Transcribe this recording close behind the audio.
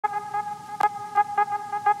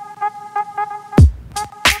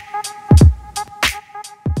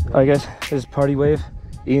All right, guys, this is party wave.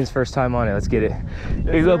 Ian's first time on it. Let's get it.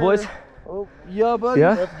 Here you go, boys. Oh, yeah, buddy.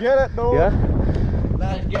 Yeah? Let's get it, though. Yeah?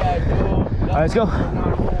 Let's get it, dude. All right, let's go.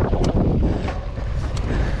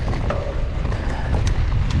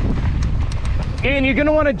 Ian, you're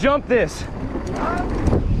gonna want to jump this.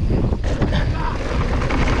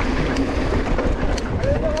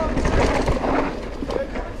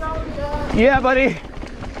 Yeah, buddy.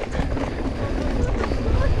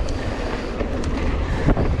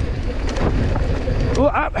 Ooh,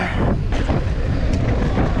 up.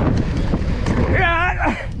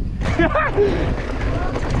 Yeah.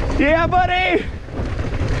 Yeah, buddy.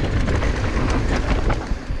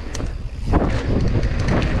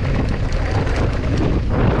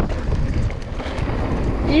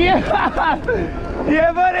 Yeah.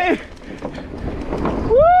 Yeah, buddy.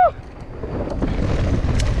 Woo.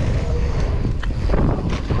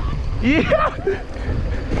 Yeah.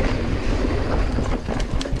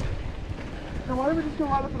 So why did we just go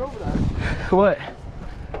right up and over that? What?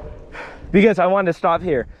 Because I wanted to stop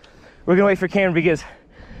here. We're gonna wait for Cameron because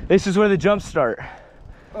this is where the jumps start.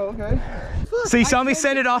 Oh, okay. So you saw me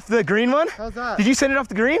send it off the green one? How's that? Did you send it off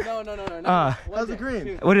the green? No. How's the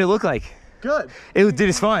green? What did it look like? Good. Dude,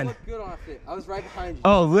 it's fun. Looked good off it. I was right behind you.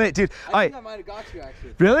 Oh, lit, dude. I think I might have got you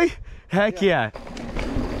actually. Really? Heck yeah.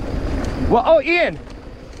 Well, oh, Ian,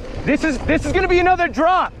 this is gonna be another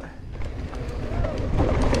drop.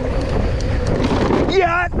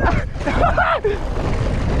 Yeah.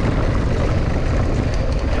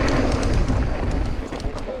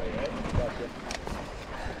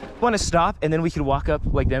 Want to stop and then we can walk up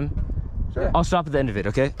like them? Sure. I'll stop at the end of it,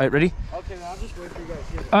 okay? All right, ready? Okay, man, I'll just wait for you guys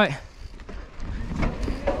here. All right.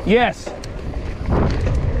 Yes.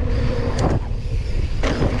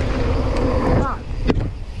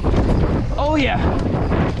 Oh yeah.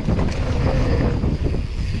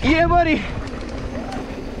 Yeah, buddy.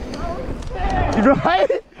 Right?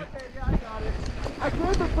 Okay, yeah, I got it. I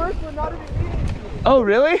cleared the first one, not even needing to. Oh,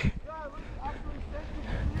 really? Yeah, it looks absolutely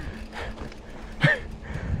sick.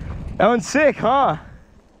 That one's sick, huh?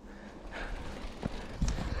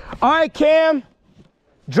 All right, Cam,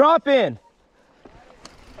 drop in.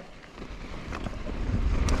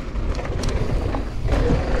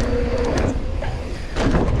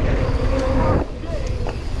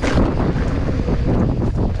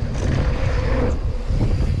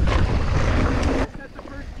 That's the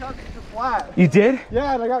first jump to flat. You did?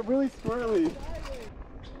 Yeah, and I got really squirrely.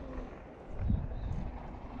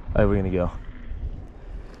 All right, we're gonna go.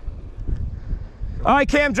 All right,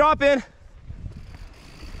 Cam, drop in.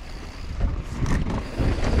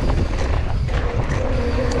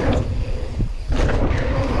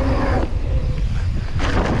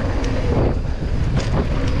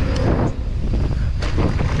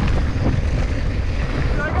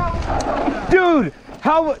 Dude,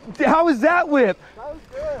 how was that whip? That was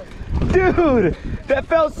good. Dude, that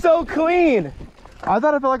felt so clean. I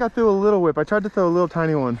thought I felt like I threw a little whip. I tried to throw a little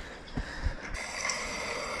tiny one.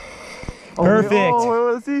 Perfect. Oh,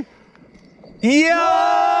 wait, let's see.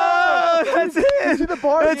 Yeah! That's it! You see the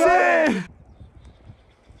bar? That's it!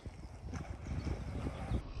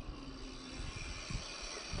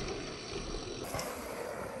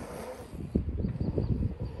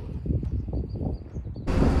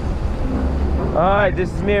 All right,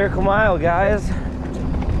 this is Miracle Mile, guys.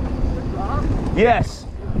 Yes.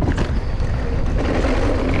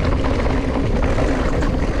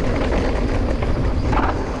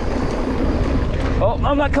 Oh,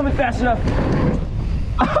 I'm not coming fast enough.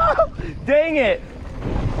 Oh, dang it.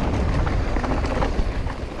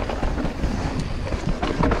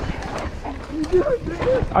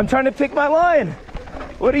 I'm trying to pick my line.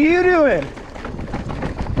 What are you doing?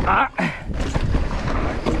 Ah.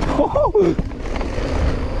 Oh.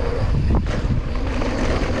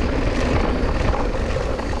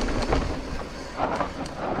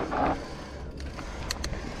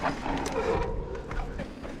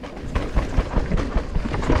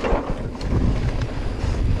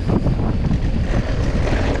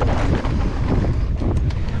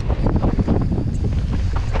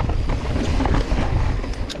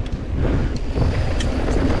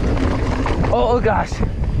 Oh gosh.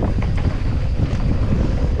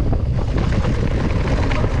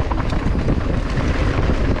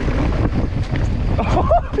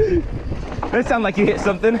 That sounded like you hit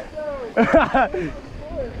something.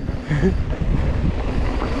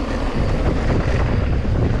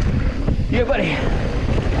 Yeah, buddy.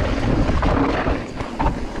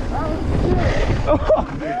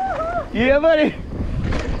 Oh, yeah, buddy.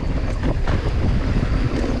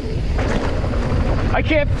 I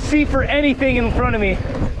can't see for anything in front of me.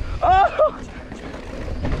 Oh!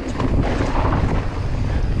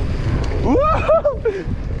 Woo!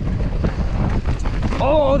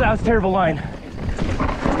 Oh, that was a terrible line.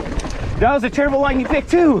 That was a terrible line you picked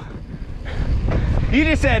too. You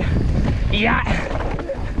just said, yeah.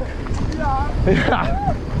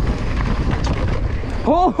 Yeah.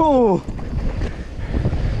 Oh.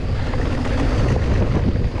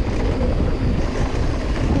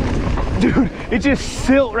 Dude, it just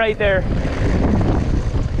silt right there.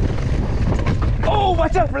 Oh,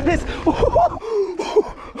 watch out for this.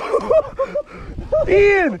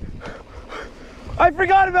 Ian, I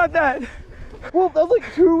forgot about that. Well, that was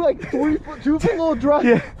like 2 foot little drop.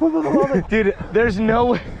 Yeah. Dude, there's no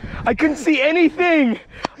way. I couldn't see anything.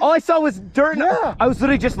 All I saw was dirt. Yeah. I was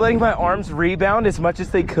literally just letting my arms rebound as much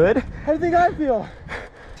as they could. How do you think I feel?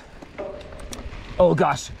 Oh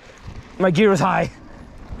gosh, my gear was high.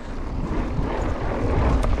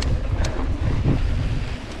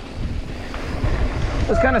 It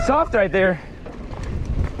was kind of soft right there.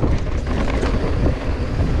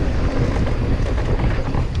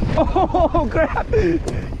 Oh crap!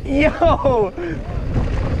 Yo!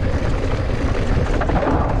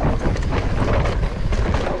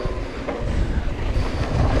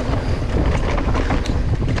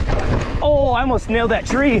 Oh, I almost nailed that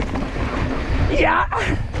tree. Yeah!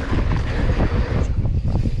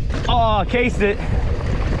 Oh, cased it.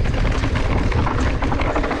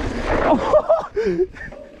 Oh.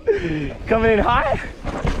 Coming in high.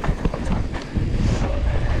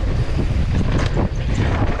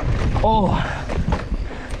 Oh.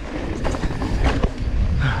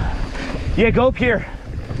 Yeah, go up here.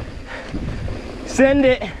 Send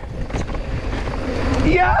it.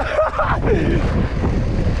 Yeah!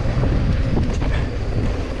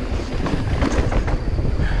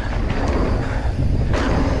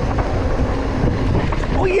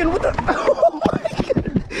 Oh, Ian, what the? Oh my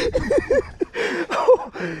God.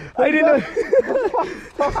 Oh, I didn't know.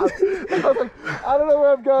 I don't know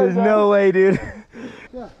where I'm going. There's no way, dude.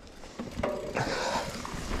 Yeah.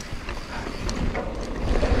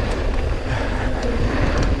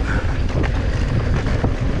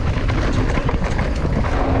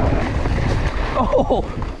 Oh.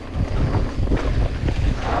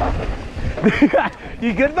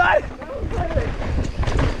 You good, bud?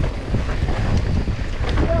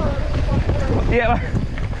 Yeah.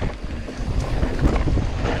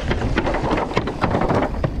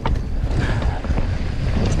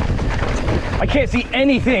 I can't see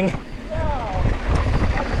anything.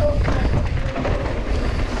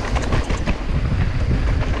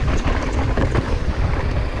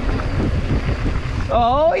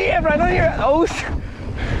 Oh yeah, right on your, oh.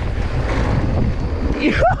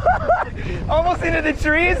 Almost into the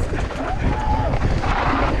trees.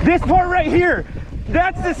 This part right here,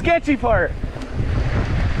 that's the sketchy part.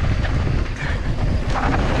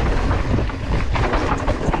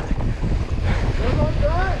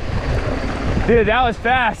 Dude, that was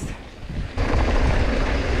fast.